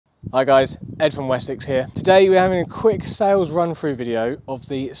Hi guys, Ed from Wessex here. Today we're having a quick sales run through video of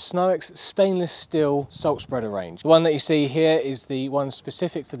the SnowEx stainless steel salt spreader range. The one that you see here is the one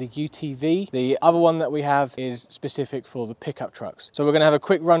specific for the UTV. The other one that we have is specific for the pickup trucks. So we're going to have a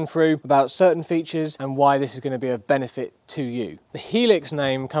quick run through about certain features and why this is going to be of benefit to you. The HELIXX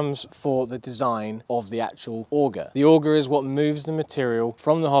name comes for the design of the actual auger. The auger is what moves the material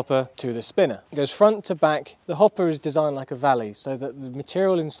from the hopper to the spinner. It goes front to back. The hopper is designed like a valley so that the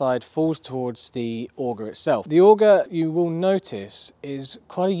material inside falls towards the auger itself. The auger, you will notice, is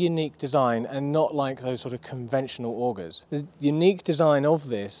quite a unique design and not like those sort of conventional augers. The unique design of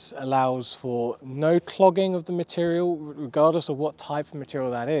this allows for no clogging of the material regardless of what type of material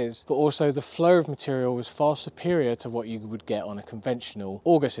that is, but also the flow of material is far superior to what you would get on a conventional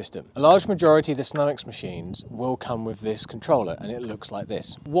auger system. A large majority of the SnowEx machines will come with this controller and it looks like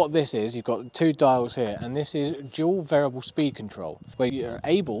this. What this is, you've got two dials here, and this is dual variable speed control where you're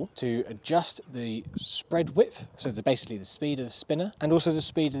able to adjust the spread width, so basically the speed of the spinner, and also the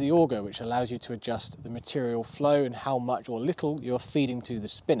speed of the auger, which allows you to adjust the material flow and how much or little you're feeding to the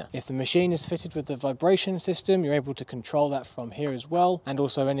spinner. If the machine is fitted with the vibration system, you're able to control that from here as well, and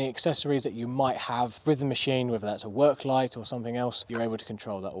also any accessories that you might have with the machine, whether that's a work light or something else, you're able to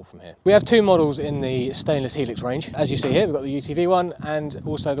control that all from here. We have two models in the stainless HELIXX range. As you see here, we've got the UTV one and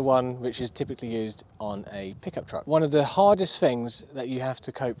also the one which is typically used on a pickup truck. One of the hardest things that you have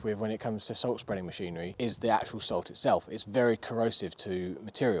to cope with when it comes to salt spreading machinery is the actual salt itself. It's very corrosive to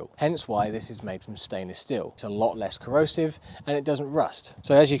material, hence why this is made from stainless steel. It's a lot less corrosive and it doesn't rust.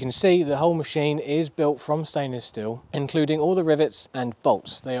 So as you can see, the whole machine is built from stainless steel, including all the rivets and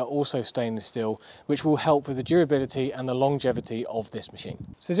bolts. They are also stainless steel, which will help with the durability and the longevity of this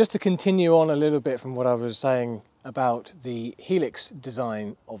machine. So just to continue on a little bit from what I was saying about the HELIXX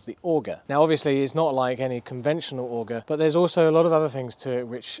design of the auger. Now obviously it's not like any conventional auger, but there's also a lot of other things to it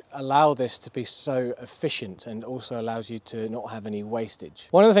which allow this to be so efficient and also allows you to not have any wastage.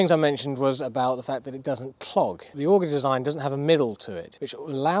 One of the things I mentioned was about the fact that it doesn't clog. The auger design doesn't have a middle to it, which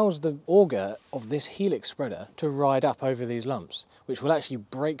allows the auger of this HELIXX spreader to ride up over these lumps, which will actually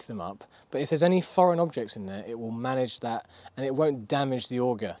break them up. But if there's any foreign objects in there, it will manage that and it won't damage the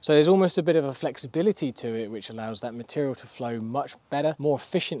auger. So there's almost a bit of a flexibility to it which allows that material to flow much better, more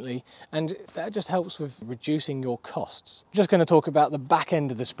efficiently, and that just helps with reducing your costs. I'm just going to talk about the back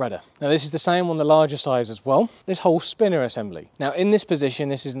end of the spreader. Now this is the same on the larger size as well. This whole spinner assembly. Now in this position,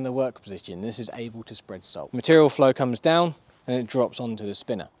 this is in the work position. This is able to spread salt. Material flow comes down and it drops onto the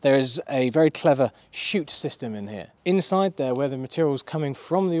spinner. There is a very clever chute system in here. Inside there, where the material is coming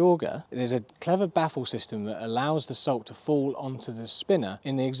from the auger, there's a clever baffle system that allows the salt to fall onto the spinner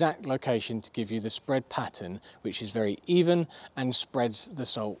in the exact location to give you the spread pattern, which is very even and spreads the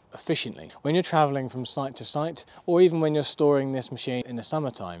salt efficiently. When you're traveling from site to site, or even when you're storing this machine in the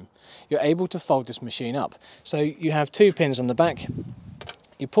summertime, you're able to fold this machine up. So you have two pins on the back.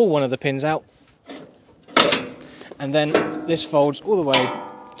 You pull one of the pins out, and then this folds all the way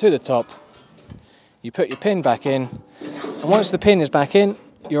to the top. You put your pin back in, and once the pin is back in,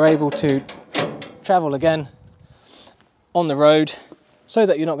 you're able to travel again on the road so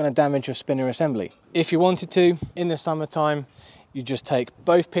that you're not going to damage your spinner assembly. If you wanted to, in the summertime, you just take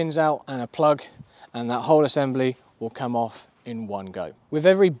both pins out and a plug, and that whole assembly will come off in one go. With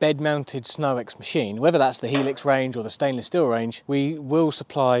every bed-mounted SnowEx machine, whether that's the HELIXX range or the stainless steel range, we will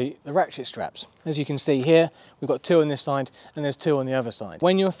supply the ratchet straps. As you can see here, we've got two on this side and there's two on the other side.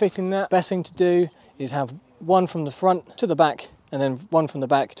 When you're fitting that, best thing to do is have one from the front to the back and then one from the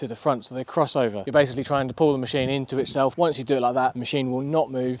back to the front, so they cross over. You're basically trying to pull the machine into itself. Once you do it like that, the machine will not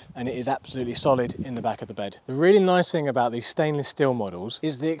move and it is absolutely solid in the back of the bed. The really nice thing about these stainless steel models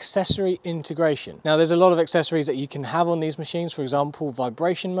is the accessory integration. Now there's a lot of accessories that you can have on these machines, for example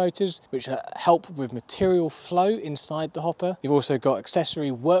vibration motors, which help with material flow inside the hopper. You've also got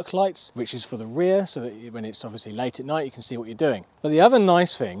accessory work lights, which is for the rear, so that when it's obviously late at night you can see what you're doing. But the other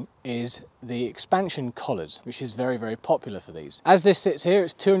nice thing is the expansion collars, which is very, very popular for these. As this sits here,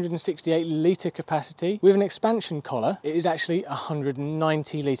 it's 268 litre capacity. With an expansion collar, it is actually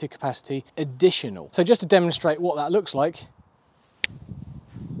 190 litre capacity additional. So just to demonstrate what that looks like,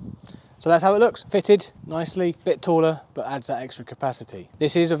 so that's how it looks. Fitted nicely, bit taller, but adds that extra capacity.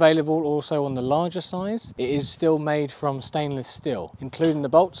 This is available also on the larger size. It is still made from stainless steel, including the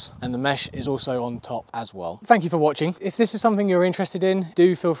bolts, and the mesh is also on top as well. Thank you for watching. If this is something you're interested in,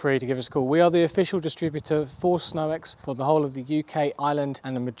 do feel free to give us a call. We are the official distributor for SnowEx for the whole of the UK, Ireland,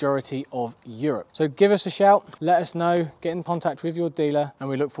 and the majority of Europe. So give us a shout, let us know, get in contact with your dealer, and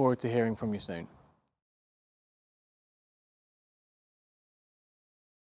we look forward to hearing from you soon.